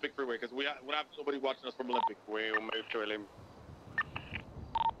get on Olympic Freeway because we have somebody watching us from Olympic. We'll move to Olympic.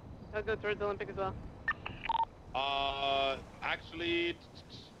 I'll go towards the Olympic as well. Actually,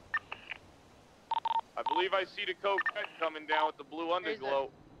 I believe I see the coquette coming down with the blue underglow.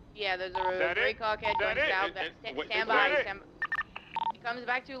 Yeah, there's a gray cockhead going south. Stand by. It comes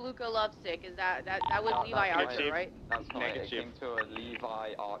back to Luca Lovesick. Is that was Levi Archer, right? That's not it. It came to a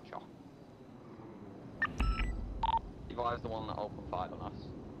Levi Archer. Levi's the one that opened fire on us.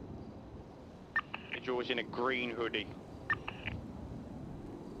 He was in a green hoodie.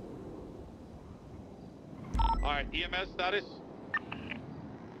 Alright, EMS status?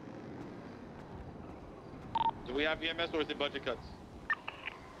 Do we have EMS or is it budget cuts?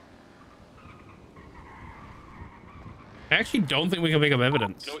 I actually don't think we can pick up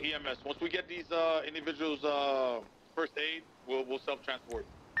evidence. No EMS. Once we get these individuals first aid, we'll self-transport.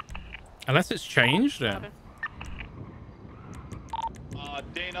 Unless it's changed.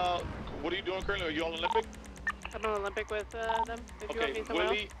 Dana, what are you doing currently? Are you on Olympic? I'm on Olympic with them. If you want me somewhere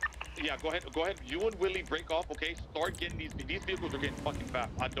Willie. Yeah, go ahead. Go ahead. You and Willie break off. Okay, start getting these vehicles are getting fucking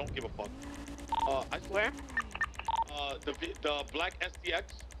fast. I don't give a fuck. Where? The black STX,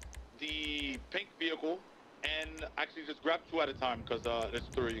 the pink vehicle, and actually just grab 2 at a time because there's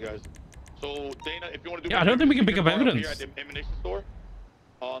 3 of you guys. So Dana, if you want to do, I don't think we can pick up evidence. Here at the ammunition store,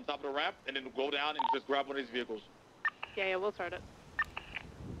 on top of the ramp, and then go down and just grab one of these vehicles. Yeah, we'll start it.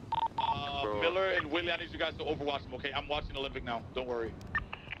 Miller and Willie, I need you guys to overwatch them. Okay, I'm watching Olympic now. Don't worry.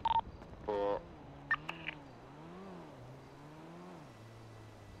 Can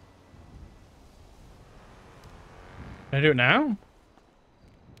I do it now?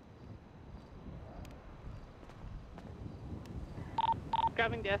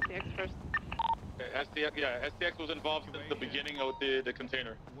 Grabbing the STX first. Okay, STX, yeah, STX was involved in the beginning of the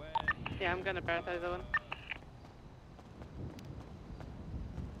container. Yeah, I'm gonna prioritize that one.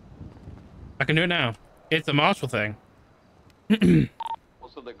 I can do it now. It's a Marshall thing.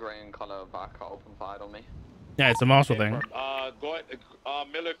 Also, the grey and colour back are open fired on me. Yeah, it's a Marshall thing. Go ahead,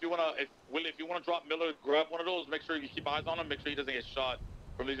 Miller. Willie, if you wanna drop Miller, grab one of those. Make sure you keep eyes on him. Make sure he doesn't get shot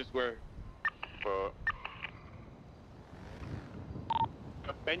from Legion Square.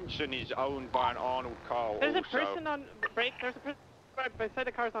 The pension is owned by an Arnold car. There's a person on break. There's a person right beside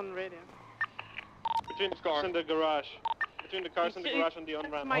the cars on the radio. Between the cars and the garage. Between the cars and the garage on the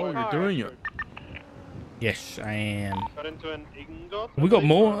on-ramp. Oh, you're doing it. Yes, I am. Got into an ingot. We got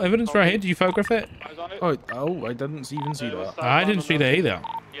more evidence right here. Did you photograph it? Oh, I didn't even see that. I didn't see that either.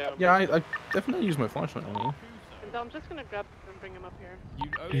 Yeah, I definitely use my flashlight on it. And I'm just gonna grab and bring him up here.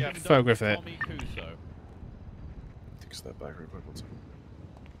 You photograph it. Take a step back real quick. Let's see.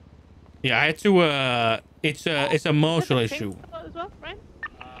 Yeah, I had to. It's a Marshall issue. As well, right?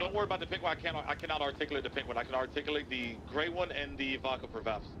 Don't worry about the pink one. I cannot articulate the pink one. I can articulate the gray one and the vodka for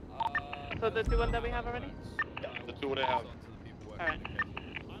VAPs. So the 2 1 that we have already? Yeah, the 2 they have. Alright. I'm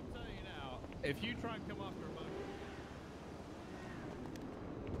telling you now, if you try and come after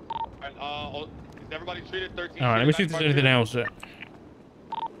a Alright, is everybody treated 13? Alright, let me see if there's anything else. I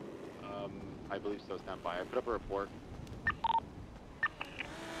believe so. Stand by. I put up a report.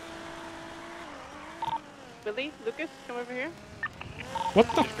 Billy, Lucas, come over here. What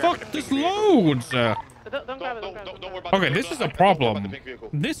the fuck? There's loads. Don't grab it, don't grab it. Okay, this is a problem.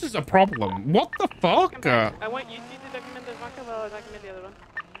 This is a problem. What the fuck? I want you to document the vodka while I document the other one.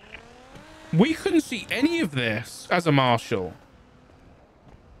 We couldn't see any of this as a Marshal.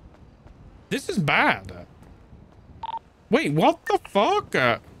 This is bad. Wait, what the fuck?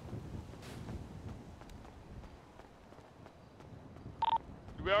 Did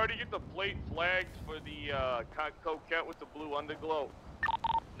we already get the plate flagged for the coquette with the blue underglow?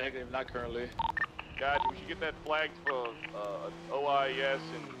 Negative, not currently. Gotcha, we should get that flagged for OIS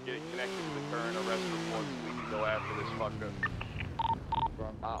and get it connected to the current arrest report so we can go after this fucker.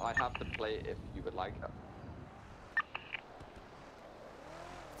 I have the plate if you would like it.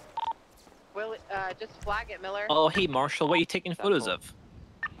 Will just flag it, Miller. Oh, hey, Marshall, what are you taking photos of?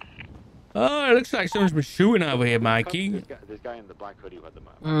 Oh, it looks like someone's been shooting over here, Mikey. This guy in the black hoodie who had the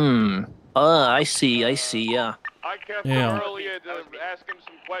map. I see, yeah. I kept him earlier to ask him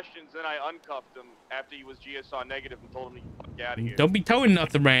some questions, then I uncuffed him after he was GSR negative and told him to get the fuck out of here. Don't be towing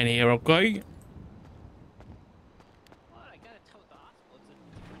nothing around here, okay? Well, I gotta tow the hospital.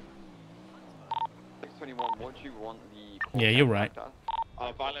 621, what do you want the... Yeah, you're right.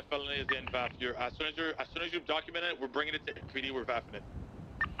 Violent felony is in VAF. As soon as you document it, we're bringing it to PD. We're VAFing it.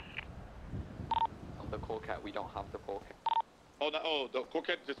 The Corcat, we don't have the Corcat. Oh, no, the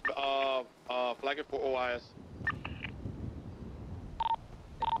Corcat just flag it for OIS.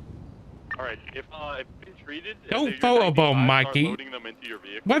 All right, if been treated, Don't photobomb, Mikey. loading them into your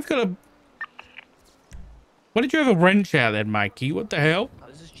vehicle. Why've got a... Why did you have a wrench out there, Mikey? What the hell? I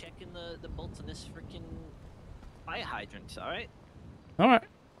was just checking the bolts on this freaking fire hydrant, alright? Alright.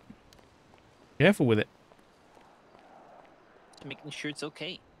 Careful with it. Just making sure it's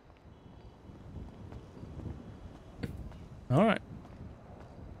okay. Alright.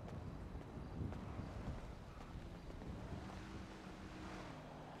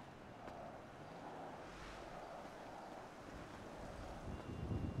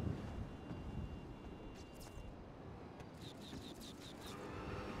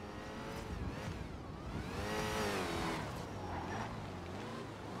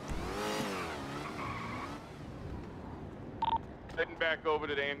 Heading back over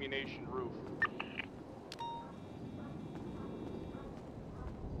to the ammunition roof.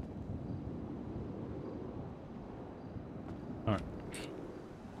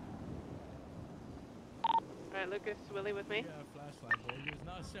 Alright, Lucas, Willie with me. Yeah, flashlight, boy. It's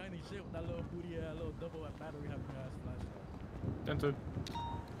not shiny shit with that little booty, little double battery having ass flashlight. Dented.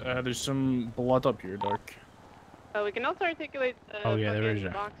 There's some blood up here, Dark. We can also articulate the Oh, yeah, there is fucking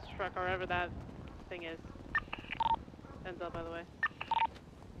a- box truck or whatever that thing is. Denzel, by the way.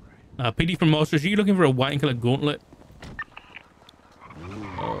 PD from Monsters, are you looking for a white and colored gauntlet?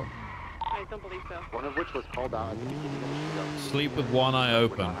 Oh. I don't believe so. One of which was called out at the beginning of the shootout. Sleep with one eye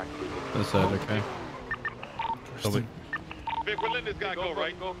open. That's it, okay. Vic, we're letting this guy go,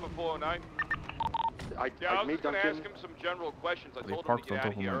 right? Go for 409. I was made just going to Duncan- ask him some general questions. I They told him to parked get on out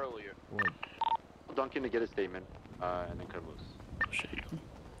top of of here my earlier. Duncan to get a statement, and then cut loose.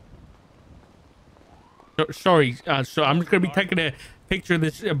 Sorry, so I'm just going to be taking a picture of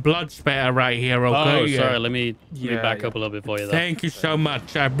this blood spatter right here, okay? Oh, sorry, let me back up a little bit for you there. Thank you so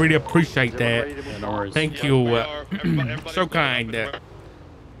much. I really appreciate that. Yeah, no worries. Thank you. So kind.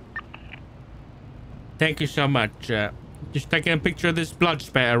 Thank you so much. Just taking a picture of this blood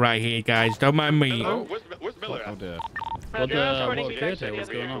spatter right here, guys. Don't mind me. Where's Miller at? What occurred here? What's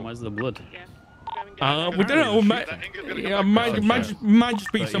going on? Where's the blood? We don't know. Might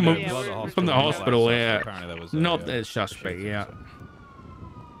just be someone from the hospital. Yeah, not the suspect. Yeah.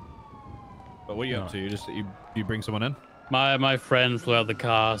 But what are you up to? You bring someone in? My friend flew out the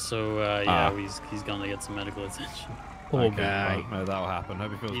car, so Ah. he's gonna get some medical attention. Poor Okay, guy. well, that'll happen.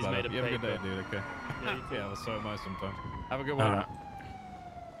 Hope he feels He's better. made a You have a good day, paper. dude. Okay. Yeah, you too. Yeah, well, so am I sometimes. Have a good one. Alright.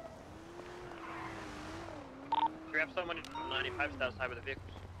 We have someone in 95 outside with a vehicle.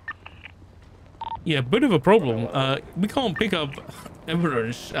 Yeah, bit of a problem. We can't pick up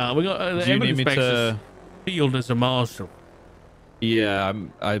evidence. We got the Do you need evidence me base is to? field as a marshal. Yeah,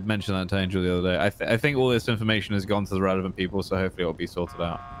 I mentioned that to Angel the other day. I think all this information has gone to the relevant people, so hopefully it'll be sorted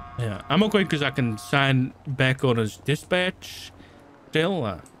out. Yeah, I'm okay because I can sign back on as dispatch.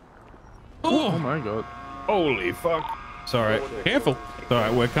 Still. Oh my god. Holy fuck. Sorry. Careful. It's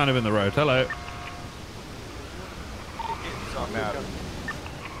alright, we're kind of in the road. Hello.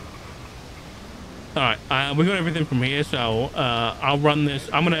 All right, we got everything from here, so I'll run this.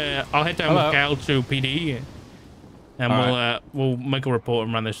 I'll head down with Cal to PD, and we'll make a report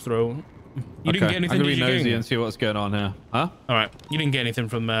and run this through. You didn't get anything? I'm gonna Did be you nosy get and see what's going on here. Huh? All right, you didn't get anything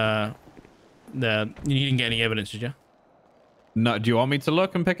from you didn't get any evidence, did you? No. Do you want me to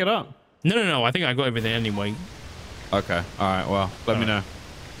look and pick it up? No. I think I got everything anyway. Okay. All right. Well, let me know.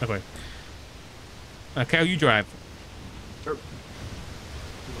 Okay. Cal, you drive. Sure.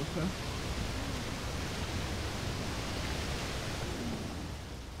 Okay.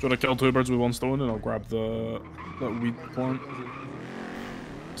 Do you want to kill two birds with one stone, and I'll grab that weed plant?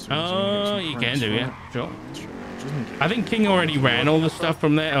 You can do, yeah. Sure. I think King already ran all the stuff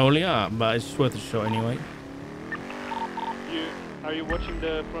from there earlier, but it's worth a shot anyway. Are you watching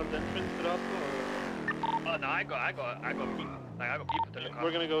the front entrance to the hospital? Oh no, I got people. Like I got people to look.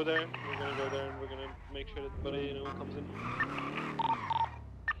 We're gonna go there. We're gonna make sure that everybody comes in.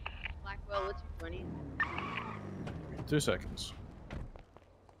 Blackwell, what's your 20? 2 seconds.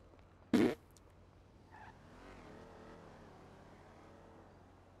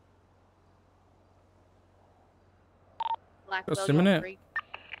 Blackwell, Just a minute.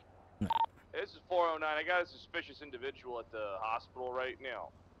 This is 409. I got a suspicious individual at the hospital right now.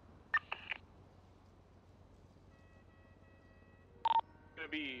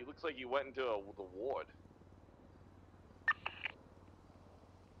 Looks like he went into the ward.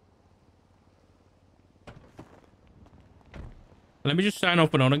 Let me just sign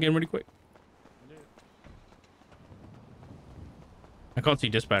off and on again really quick. I can't see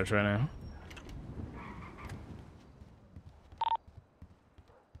dispatch right now.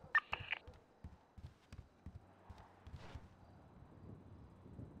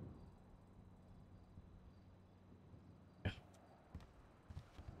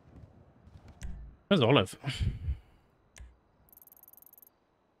 Where's Olive?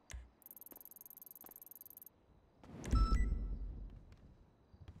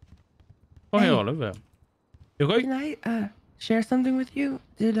 Oh, hey, Olive. You okay? Can I share something with you?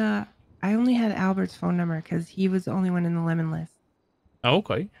 I only had Albert's phone number because he was the only one in the lemon list. Oh,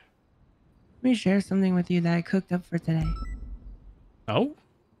 okay. Let me share something with you that I cooked up for today. Oh?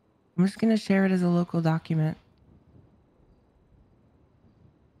 I'm just gonna share it as a local document.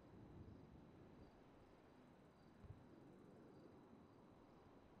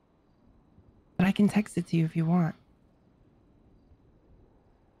 But I can text it to you if you want.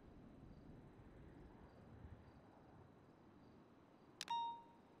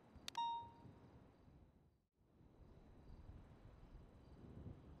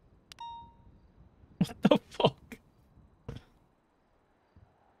 What the fuck?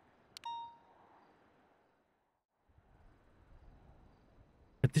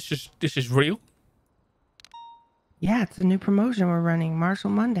 This is real. Yeah, it's a new promotion we're running,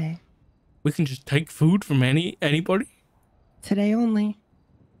 Marshall Monday. We can just take food from anybody. Today only.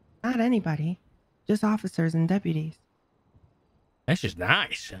 Not anybody, just officers and deputies. That's just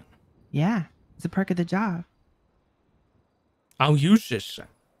nice. Yeah, it's a perk of the job. I'll use this.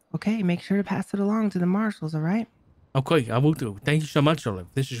 Okay, make sure to pass it along to the marshals, all right? Okay, I will do. Thank you so much, Olive.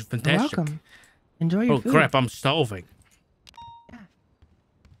 This is fantastic. You're welcome. Enjoy your food. Oh crap, I'm starving. Yeah.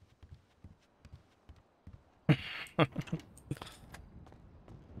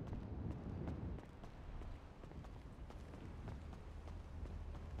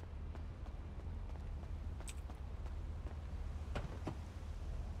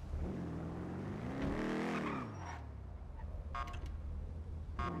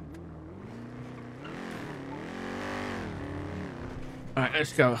 Alright,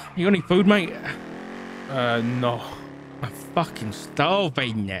 let's go. You got any food, mate? No. I'm fucking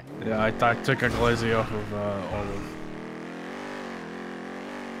starving. Yeah, I took a glizzy off of Olive.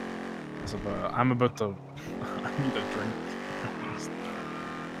 I'm about to. I need a drink.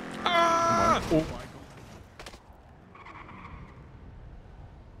 Ah! Oh my god.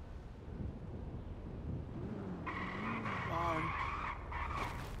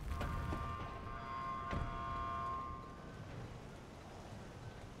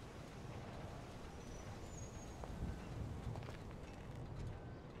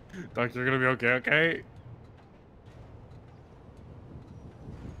 Doctor, you're gonna be okay?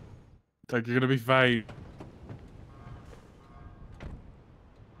 Doc, you're gonna be fine.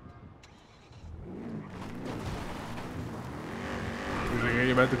 You're gonna get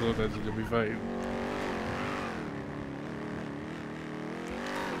your medical attention, you'll be fine.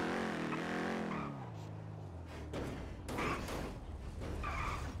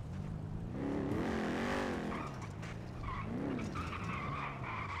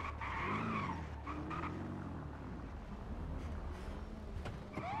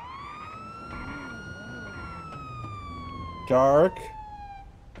 Dark.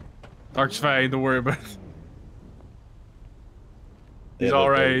 Dark's fine, don't worry about it. He's Yeah,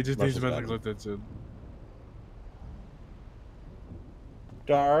 alright, he look, just look, needs look, medical attention.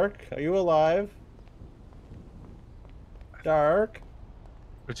 Dark, are you alive? Dark.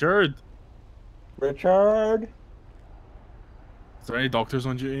 Richard! Richard? Is there any doctors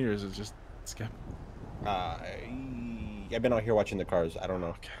on duty or is it just Skip? I've been out here watching the cars. I don't know.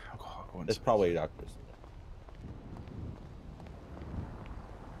 Okay, I'll go There's probably doctors.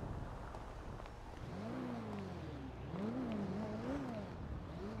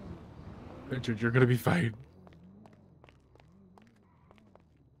 Richard, you're gonna be fine.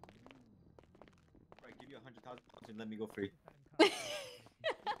 Right, give you 100,000 and let me go free. Christ,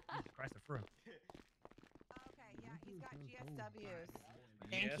 the front.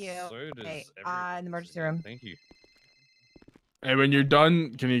 Thank Yes, you. so does Okay, everyone. in the emergency room. Thank you. Hey, when you're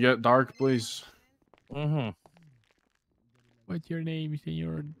done, can you get Dark, please? What's your name,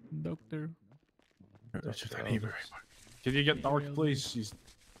 Senor Doctor? Richard, I need you very much. Can you get Dark, please? He's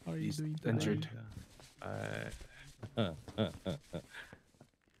injured. I'm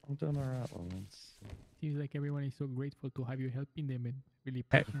doing alright, Lawrence. Seems like everyone is so grateful to have you helping them and really.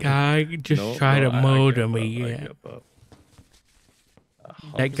 That guy just tried to murder me. Yeah.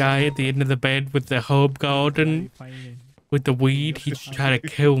 That guy at the end of the bed with the herb garden, with the weed, he just tried to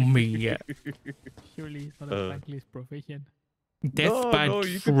kill me. Yeah. Surely it's not a thankless profession. Death by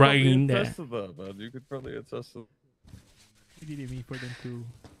you could train. probably attest to that, man. You could probably attest to. You didn't mean for them to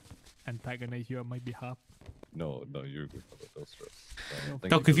antagonize you on my behalf. No, you're good. No stress.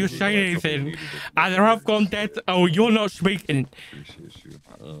 Doc, if you say anything, either I've gone dead or you're not speaking. Appreciate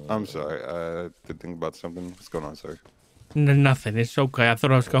you. I'm sorry. I did think about something. What's going on, sir? No, nothing. It's okay. I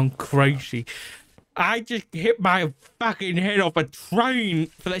thought I was going crazy. I just hit my fucking head off a train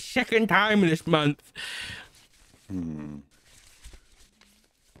for the second time this month.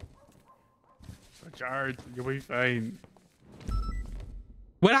 Richard, you'll be fine.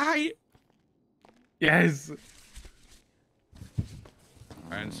 Will I? Yes.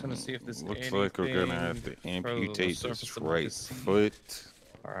 Alright, I'm just gonna see if there's Looks like we're gonna have to amputate his right foot.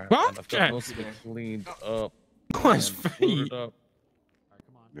 Alright, What? I've got most of it cleaned up. Oh, his and feet. loaded up.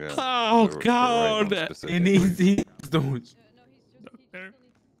 Yeah. Oh, the right God. one It specifically. needs these stones. I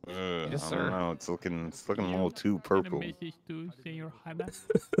Yes, don't sir. know. It's looking a little too purple. Message to Senor Hannah.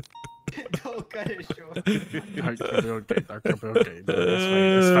 Don't cut it short. Dark, you'll be okay. Dark, you'll be okay. No, it's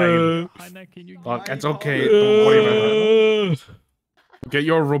fine. It's fine. Hannah, can you Doc, it's okay. Don't worry about that. Get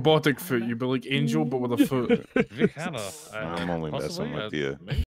your robotic foot. You'll be like Angel, but with a foot. Vic Hannah, I'm only messing with you.